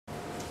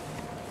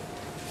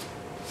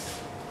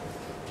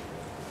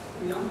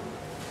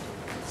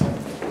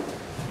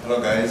Hello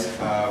guys,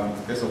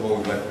 first of all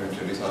we'd like to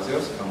introduce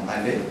ourselves. I'm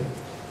Andy.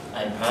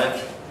 I'm Park.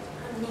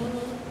 I'm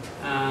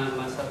Nini.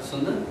 Myself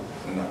Sundar.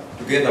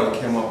 Together we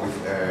came up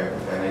with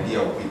an idea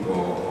of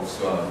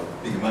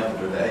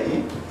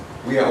bigmarket.ie.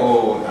 We are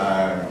all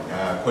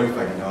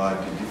qualified in our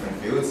different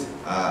fields.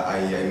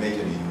 I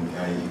majored in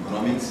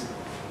economics.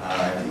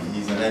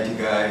 He's an IT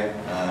guy.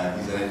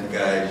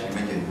 She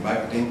majored in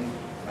marketing.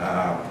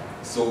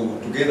 So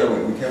together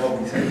we came up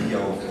with this idea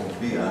of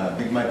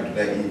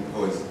bigmarket.ie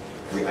because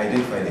we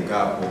identified the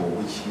gap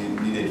which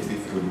needed to be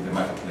filled in the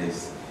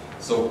marketplace.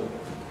 So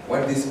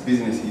what this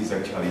business is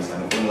actually is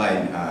an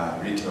online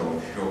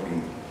retail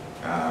shopping.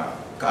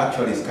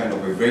 Actually, it's kind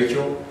of a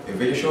virtual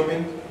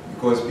shopping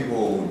because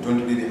people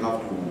don't really have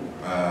to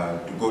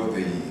go to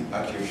the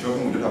actual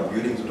shopping. We don't have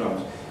buildings. We don't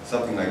have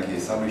something like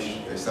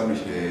established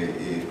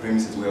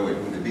premises where we're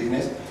doing the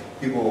business.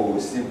 People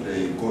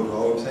simply go to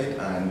our website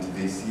and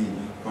they see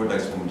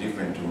products from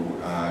different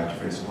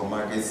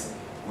supermarkets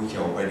which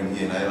are operating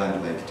here in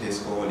Ireland, like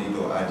Tesco,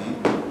 Lidl, Aldi.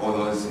 All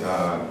those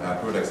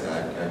products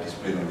are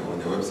displayed on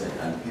the website,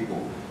 and people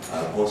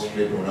go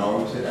straight on our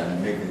website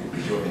and make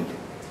the shopping.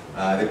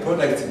 The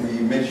products, we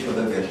make sure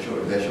that they're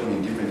shown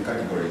in different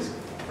categories.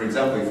 For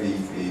example,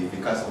 if the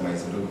customer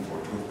is looking for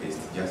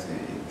toothpaste, just a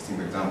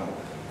simple example,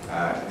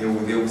 they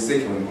will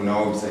search on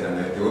our website, and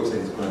the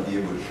website is going to be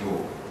able to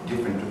show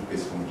different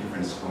toothpaste from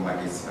different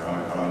supermarkets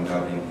around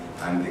Dublin,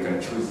 and they can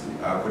choose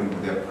according to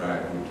their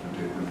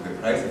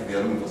price. If they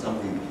are looking for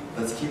something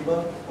that's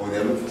cheaper, or they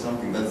are looking for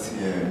something that's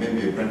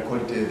maybe a brand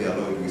quality, they are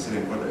loyal to a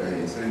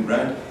certain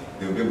brand,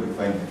 they will be able to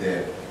find it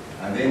there.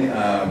 And then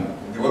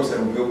the website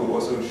will be able to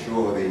also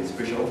show the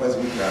special offers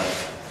which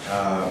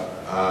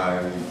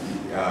are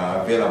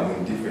available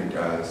in different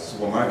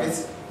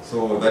supermarkets.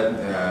 So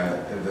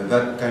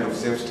that kind of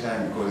saves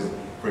time because,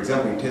 for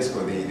example, in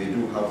Tesco they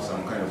do have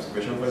some kind of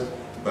special offers,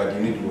 but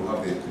you need to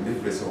have the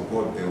leaflets or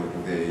board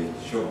the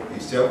shop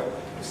itself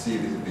to see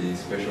the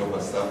special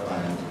offer stuff.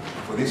 And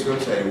for this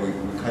website, we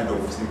kind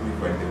of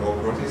simplified the whole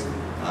process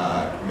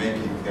to make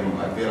them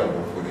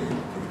available for the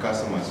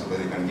customers so that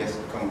they can just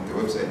come to the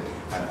website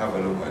and have a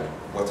look at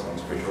what's on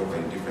special offer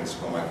in different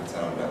supermarkets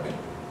around Dublin.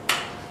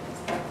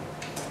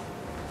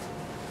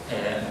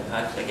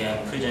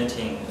 Again,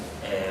 presenting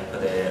for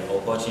the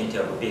opportunity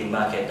of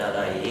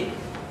bigmarket.ie.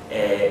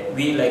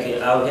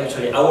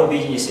 Our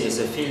business is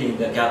filling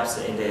the gaps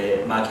in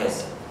the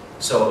markets.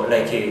 So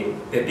the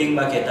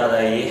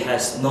bigmarket.ie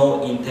has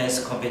no intense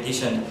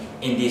competition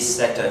in this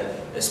sector,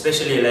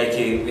 especially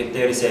if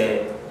there is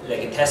a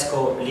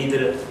Tesco,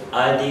 Lidl,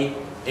 Aldi.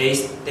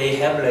 They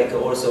have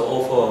also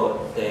offer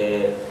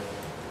the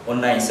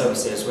online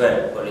service as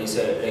well, but it's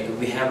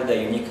we have the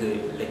unique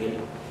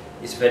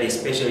it's very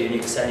special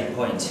unique selling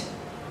point.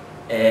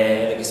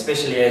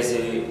 Especially as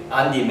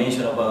Andy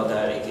mentioned about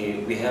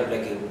we have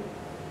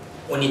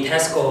only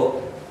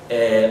Tesco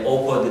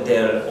offered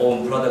their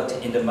own product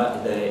in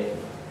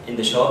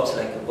the shops,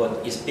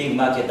 but it's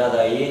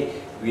bigmarket.ie.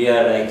 We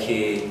are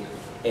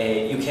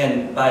you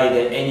can buy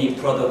any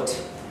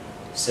product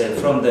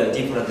from the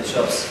different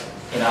shops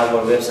in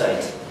our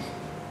website,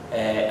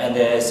 and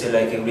as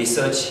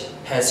research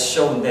has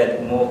shown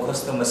that more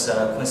customers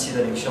are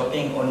considering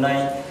shopping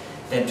online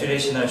than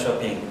traditional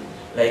shopping.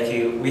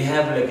 We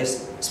have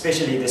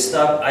especially the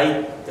staff,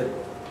 the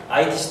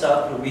IT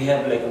staff, we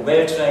have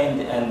well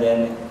trained and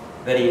then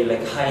very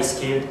high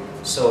skilled.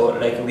 So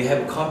we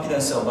have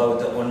confidence about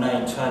the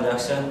online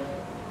transaction,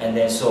 and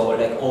then so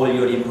all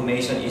your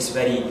information is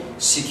very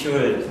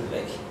secured.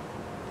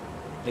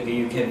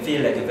 You can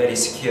feel very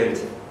secured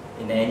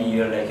in any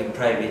your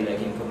private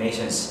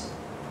informations.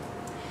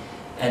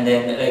 And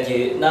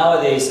then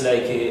nowadays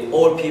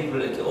all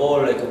people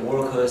all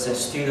workers and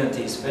students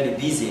is very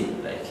busy.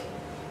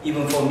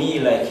 Even for me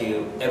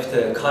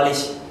after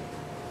college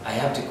I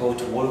have to go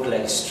to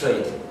work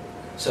straight.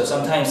 So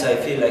sometimes I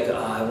feel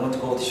I want to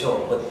go to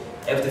shop, but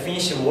after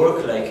finishing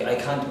work I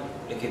can't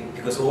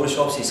because all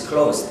shops is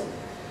closed.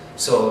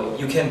 So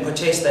you can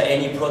purchase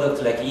any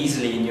product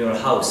easily in your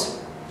house.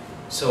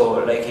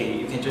 So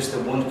you can just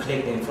one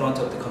click in front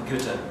of the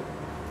computer.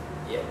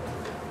 Yeah.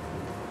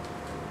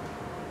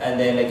 And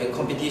then a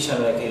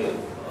competition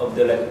of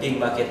the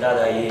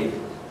bigmarket.ie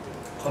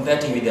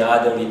competing with the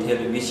other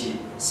retail which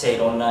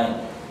sell online.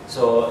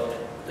 So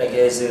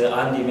as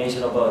Andy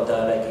mentioned about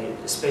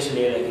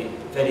especially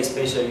very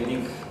special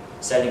unique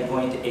selling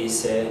point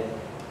is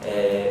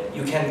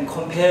you can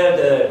compare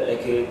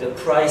the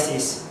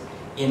prices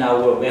in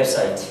our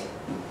website.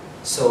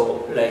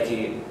 So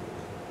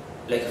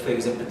for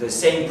example the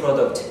same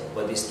product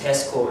but it's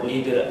Tesco,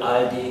 Lidl,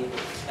 Aldi,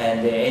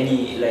 and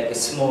any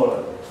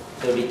small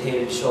the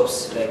retail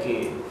shops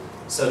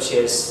such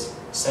as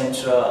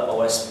Centra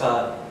or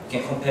Spa, you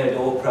can compare the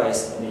whole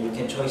price and then you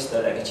can choose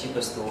the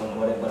cheapest one,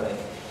 whatever.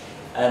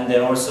 And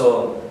then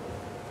also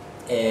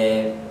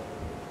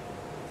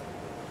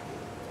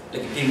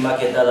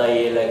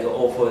bigmarket.ie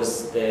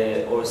offers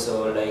the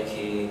also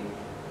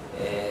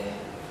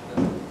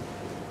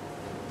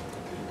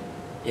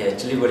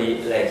delivery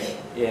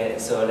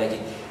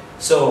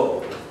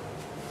so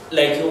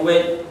like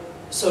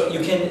so you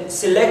can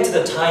select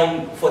the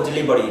time for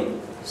delivery.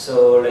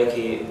 So like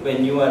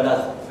when you are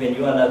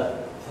not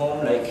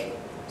home, like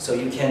so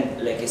you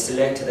can like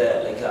select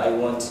the like I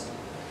want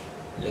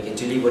like a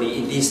delivery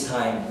in this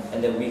time,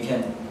 and then we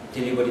can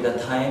deliver the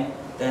time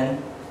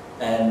then,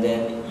 and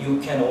then you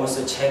can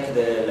also check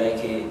the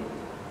like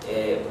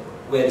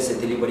where is the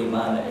delivery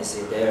man, is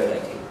it there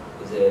like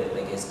is it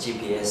like it's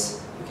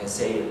GPS, you can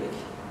say like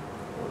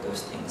all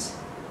those things.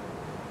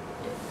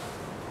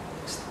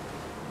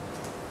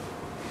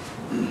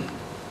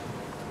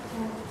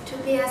 To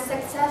be a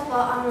successful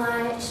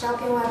online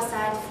shopping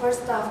website,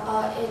 first of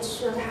all, it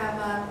should have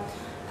a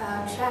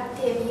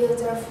attractive,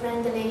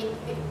 user-friendly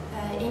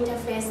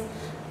interface.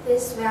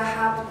 This will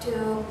help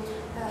to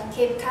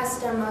keep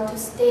customers to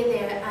stay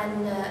there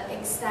and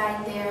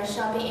excite their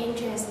shopping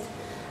interest.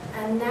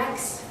 And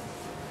next,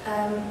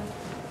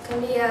 can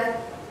be a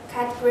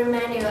category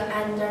menu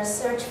and a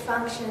search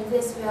function.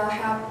 This will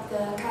help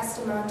the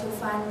customer to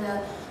find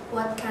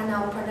what kind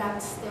of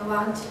products they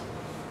want.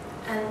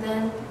 And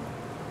then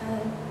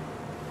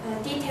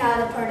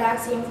detailed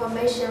products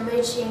information,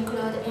 which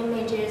include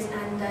images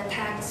and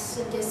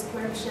text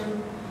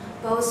description,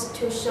 both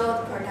to show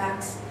the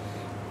products.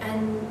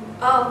 And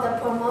all of the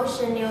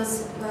promotion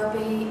news will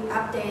be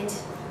updated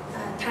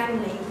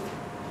timely.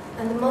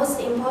 And the most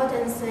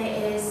important thing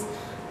is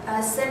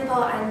a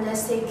simple and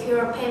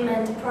secure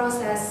payment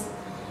process.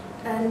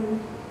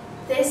 And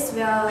this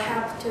will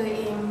help to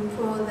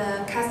improve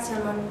the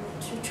customer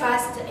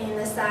trust in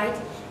the site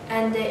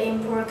and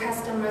improve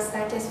customer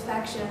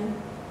satisfaction.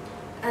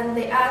 And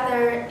the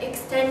other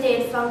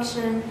extended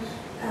function,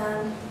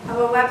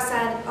 our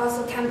website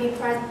also can be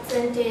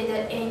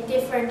presented in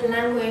different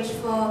language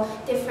for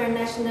different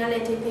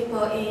nationality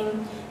people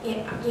in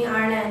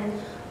Ireland.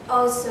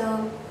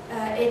 Also,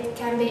 it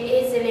can be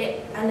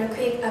easily and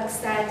quick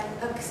accessed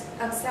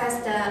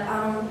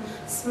on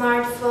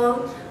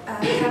smartphone,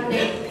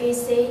 tablet,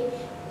 PC,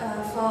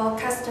 for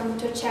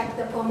customers to check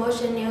the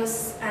promotion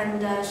news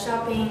and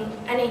shopping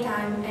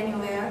anytime,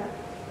 anywhere.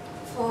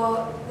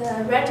 For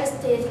the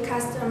registered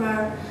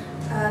customer,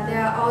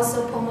 there are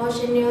also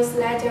promotion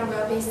newsletter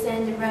will be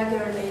sent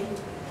regularly.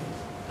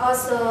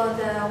 Also,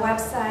 the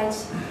website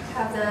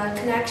have the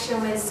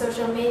connection with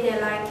social media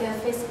like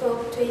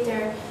Facebook,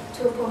 Twitter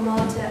to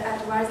promote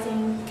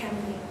advertising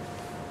campaign.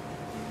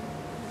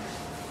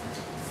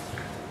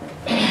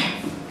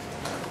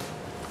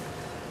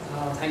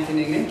 Thank you,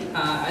 Ningli.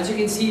 As you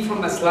can see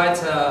from my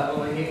slides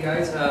over here,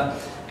 guys,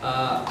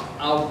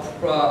 our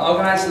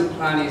organizational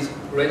plan is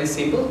really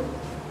simple.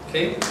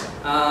 Okay,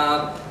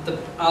 our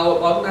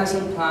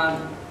organizational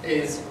plan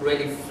is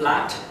really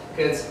flat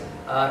because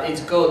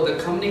it's got the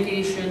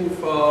communication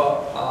for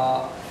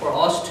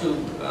us to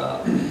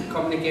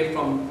communicate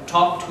from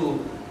top to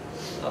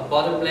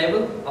bottom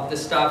level of the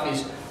staff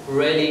is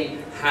really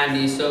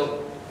handy.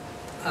 So,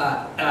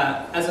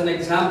 as an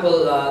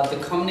example, the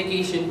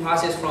communication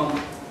passes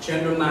from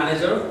general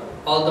manager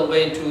all the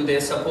way to the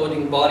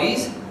supporting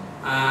bodies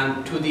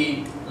and to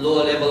the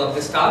lower level of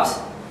the staffs.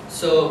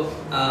 So,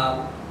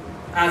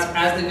 as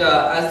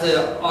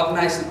the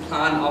organizational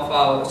plan of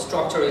our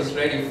structure is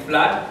really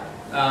flat,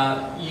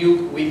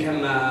 we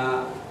can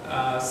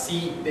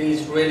see there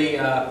is really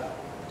a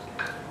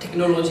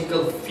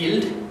technological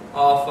field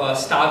of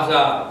staffs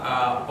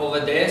over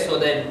there, so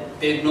that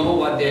they know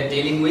what they are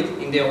dealing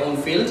with in their own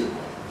field.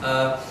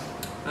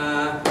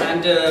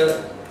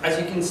 As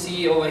you can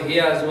see over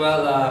here as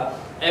well,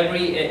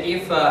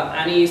 if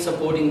any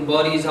supporting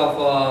bodies of,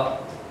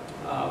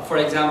 for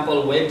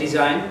example, web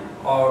design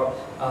or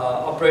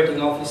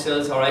operating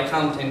officers or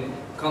accountant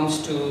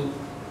comes to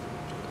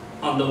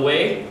on the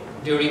way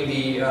during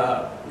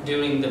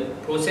the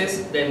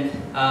process, then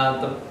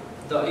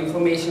the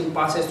information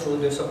passes through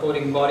the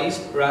supporting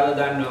bodies rather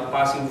than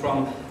passing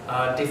from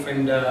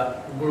different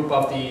group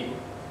of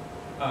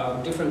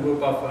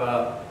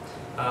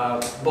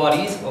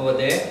bodies over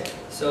there.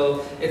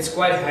 So it's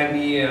quite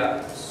handy.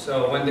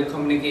 So when the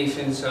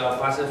communications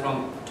passes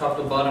from top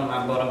to bottom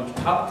and bottom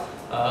to top,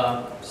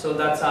 so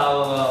that's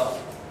our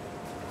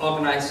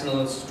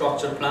organizational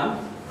structure plan.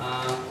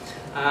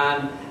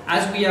 And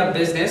as we are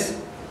business,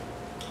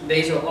 there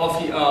is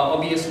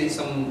obviously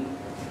some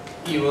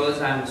errors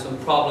and some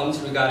problems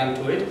regarding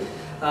to it.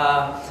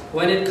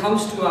 When it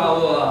comes to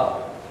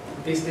our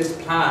business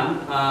plan,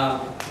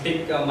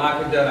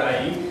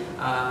 bigmarket.ie,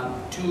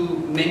 to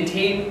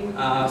maintain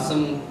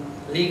some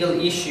legal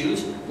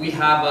issues, we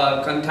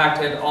have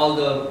contacted all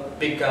the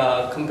big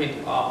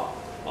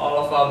all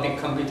of our big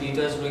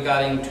competitors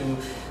regarding to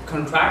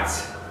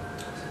contracts,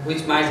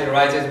 which might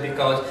arise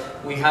because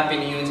we have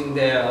been using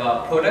their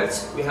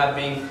products, we have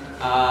been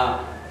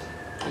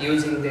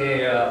using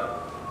their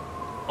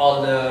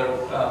all the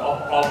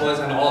offers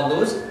and all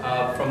those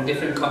from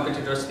different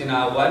competitors in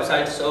our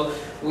website. So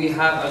we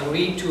have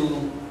agreed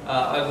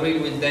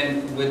with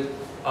them with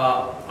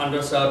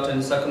under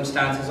certain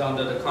circumstances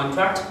under the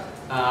contract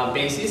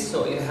basis.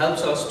 So it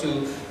helps us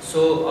to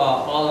show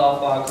all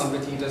of our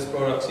competitors'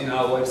 products in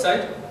our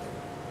website.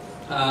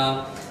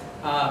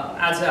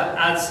 as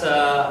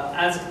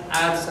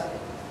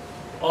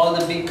all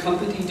the big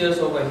competitors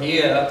over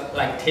here,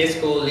 like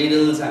Tesco,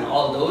 Lidl's, and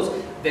all those,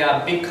 they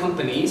are big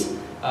companies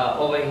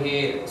over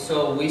here.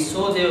 So we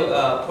saw their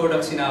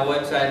products in our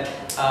website.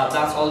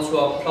 That's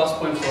also a plus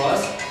point for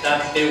us,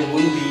 that there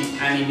won't be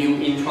any new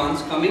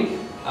entrants coming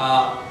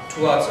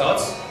towards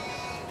us.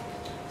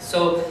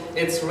 So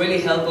it's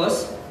really helped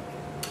us.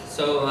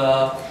 So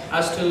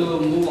as to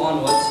move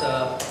onwards,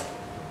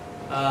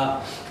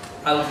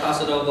 I'll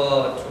pass it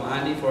over to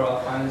Andy for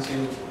our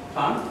financial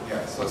plan.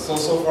 Yeah, so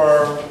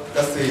far,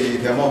 that's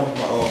the amount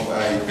of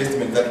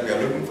investment that we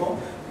are looking for.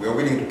 We are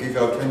willing to give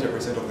out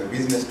 20% of the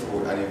business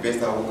to an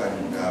investor who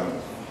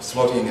can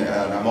slot in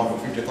an amount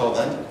of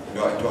 50,000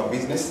 into our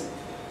business.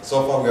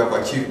 So far, we have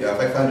achieved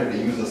 500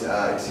 users.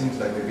 It seems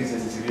like the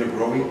business is really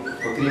growing.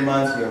 For 3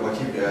 months, we have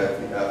achieved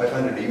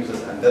 500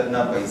 users, and that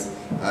number is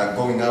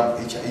going up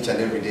each and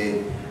every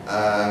day.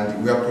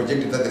 And we have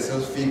projected that the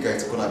sales figure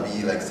is going to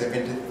be like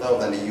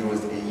 70,000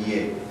 euros a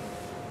year.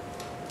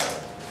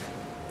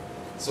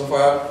 So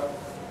far,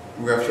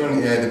 we have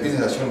shown the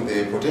business has shown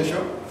the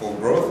potential for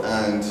growth,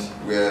 and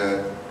we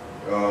are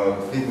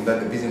thinking that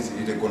the business is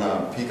really going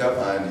to pick up,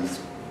 and it's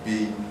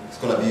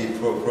going to be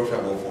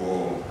profitable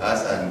for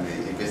us and the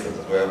investors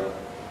as well.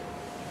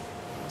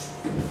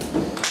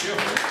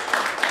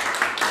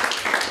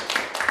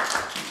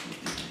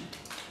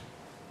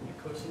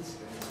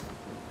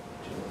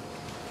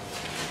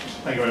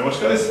 Thank you very much,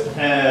 guys.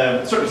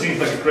 Certainly seems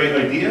like a great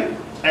idea.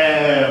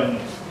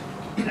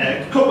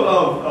 A couple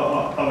of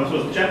I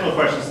suppose, general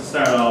questions to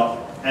start off.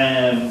 So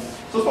I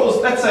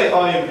suppose, let's say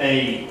I'm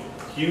a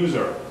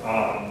user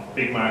on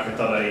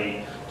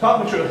bigmarket.ie.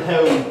 Talk me through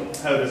how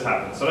this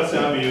happens. So let's say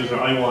I'm a user,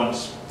 I want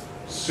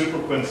super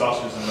quin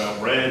sausages and brown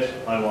bread,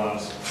 I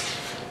want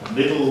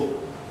little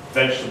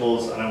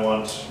vegetables, and I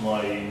want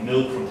my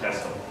milk from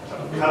Tesco.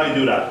 Can I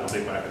do that on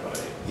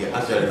bigmarket.ie? Yeah,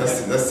 actually,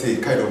 that's the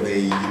kind of the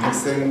unique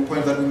selling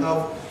point that we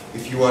have.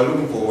 If you are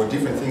looking for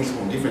different things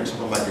from different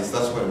supermarkets,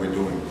 that's what we're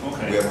doing.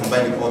 Okay. We are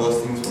combining all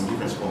those things from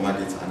different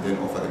supermarkets and then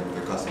offer them to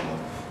the customer.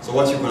 So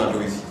what you're going to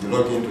do is you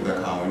log into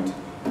the account,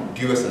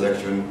 do a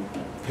selection,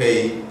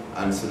 pay,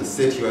 and so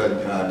set your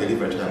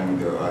delivery time,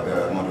 the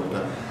amount of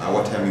time,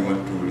 what time you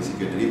want to receive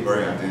your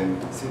delivery, and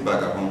then sit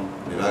back at home,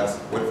 relax,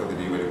 wait for the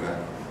delivery guy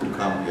to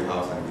come to your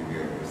house and give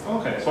you a list.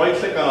 Okay, so I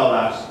click on all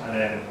that, and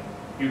then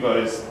you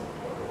guys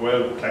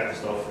will collect the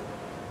stuff,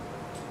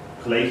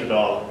 collate it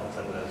all, and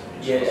send it out to me.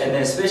 Yeah, and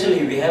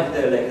especially we have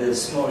the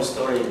small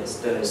storage,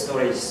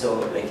 so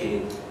like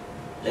a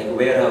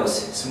warehouse,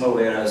 small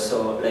warehouse.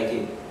 So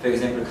for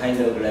example, kind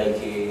of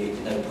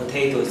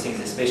potato things,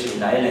 especially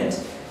in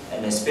islands,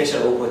 and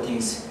special offer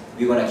things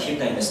we wanna keep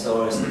them in the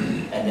stores,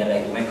 and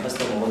then when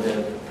customer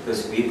order,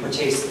 because we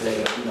purchase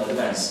in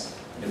advance,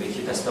 and we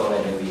keep a store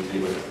and then we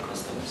deliver to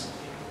customers.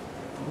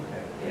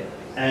 Okay.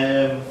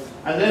 Yeah.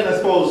 And then I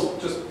suppose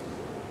just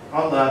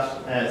on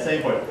that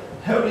same point,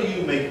 how do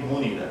you make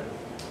money then?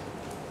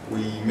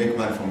 We make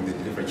money from the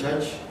delivery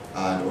charge,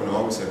 and on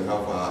our website we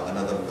have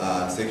another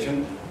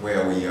section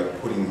where we are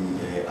putting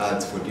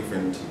ads for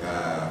different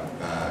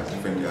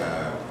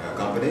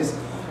companies.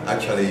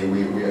 Actually,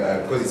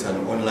 because it's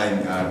an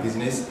online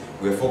business,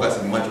 we're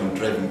focusing much on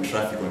driving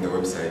traffic on the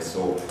website.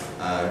 So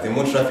the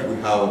more traffic we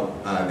have,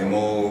 the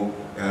more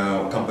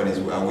companies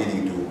are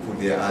willing to put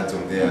their ads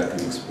on there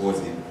to expose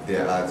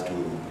their ads to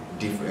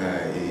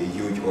a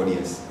huge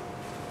audience.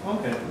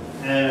 Okay.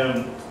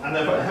 And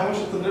then how much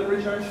is the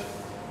delivery charge?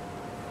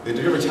 The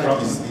delivery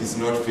charge is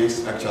not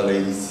fixed. Actually,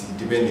 it's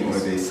depending on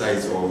the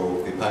size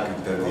of the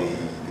package that the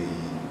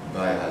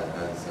buyer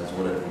has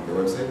ordered from the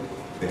website.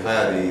 The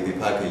higher the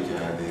package, the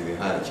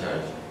higher the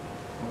charge.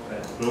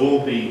 Okay. But it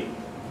won't be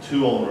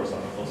too onerous on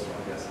the customer,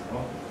 I guess. No?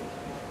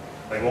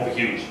 Like, it won't be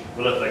huge.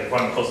 Will it? Like, if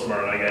I'm a customer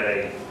and I get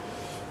a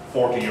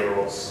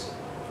 €40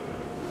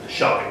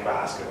 shopping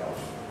basket of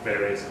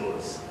various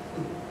goods,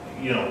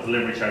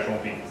 delivery charge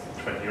won't be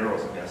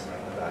 €20, I'm guessing.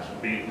 That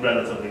should be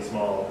relatively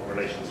small in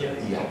relation to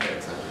yeah,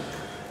 exactly.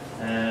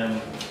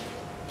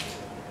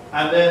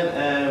 And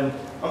then,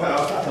 okay,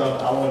 I'll pass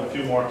on. I'll have a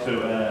few more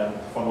to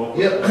follow up.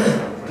 Yeah,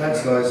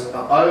 thanks guys.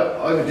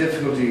 I have a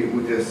difficulty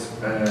with this.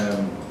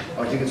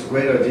 I think it's a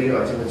great idea.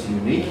 I think it's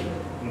unique.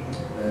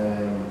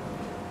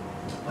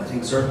 I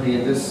think certainly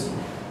in the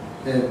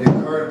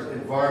current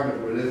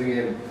environment we're living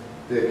in,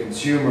 the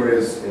consumer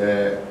is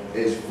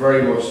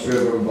very much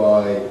driven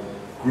by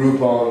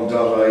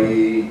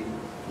Groupon.ie,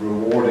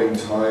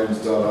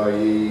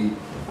 rewardingtimes.ie,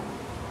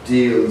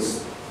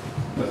 deals.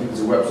 I think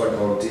there's a website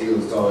called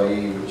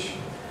deals.ie which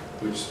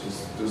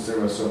does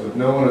similar stuff, but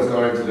no one has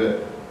gone into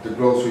the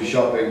grocery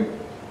shopping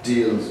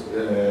deals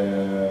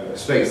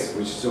space,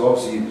 which so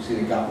obviously you see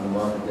the gap in the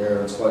market there,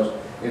 and it's quite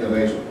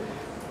innovative.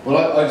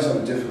 But I just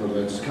have a difficulty.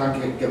 I just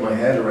can't get my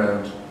head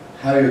around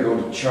how you're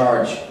going to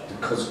charge the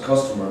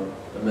customer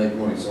and make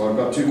money. So I've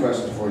got two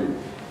questions for you.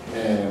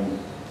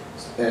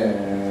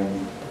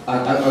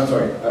 I'm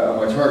sorry.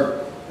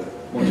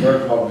 My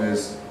third problem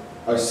is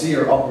I see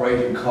your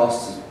operating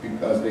costs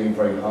as being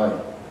very high,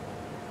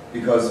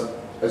 because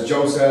as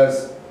Joe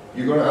says,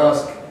 you're going to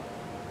ask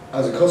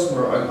as a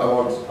customer, I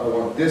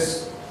want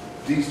these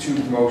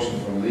 2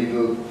 promotions from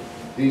Lidl,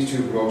 these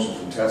 2 promotions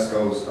from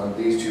Tesco's, and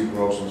these 2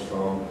 promotions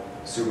from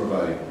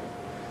SuperValue.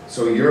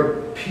 So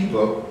your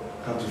people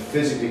have to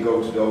physically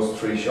go to those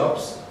 3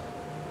 shops,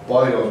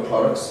 buy those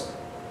products,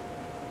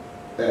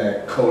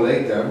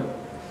 collate them,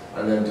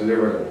 and then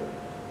deliver them.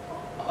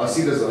 I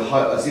see that as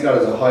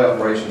a high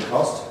operation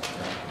cost,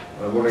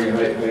 and I'm wondering how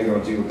you're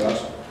going to deal with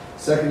that.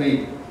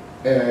 Secondly,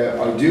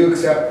 I do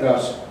accept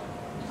that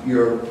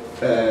your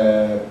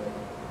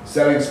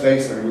selling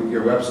space on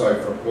your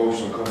website for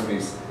promotional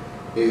companies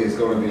is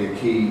going to be a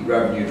key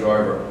revenue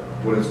driver,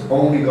 but it's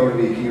only going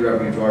to be a key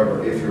revenue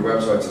driver if your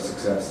website's a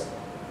success.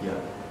 Yeah.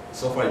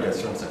 So far it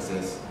has shown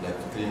success. Like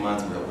for 3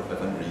 months we have got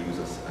 500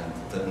 users, and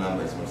that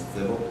number is not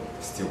stable,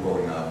 it's still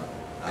going up.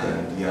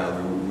 And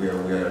yeah, we are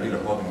really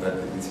hoping that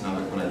this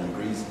number is going to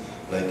increase,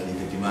 like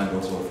the demand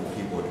also for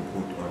people to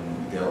put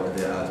on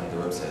their ads on the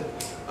website.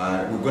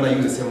 We're going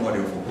to use the same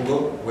model for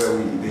Google, where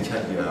they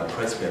charge a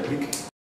price per click.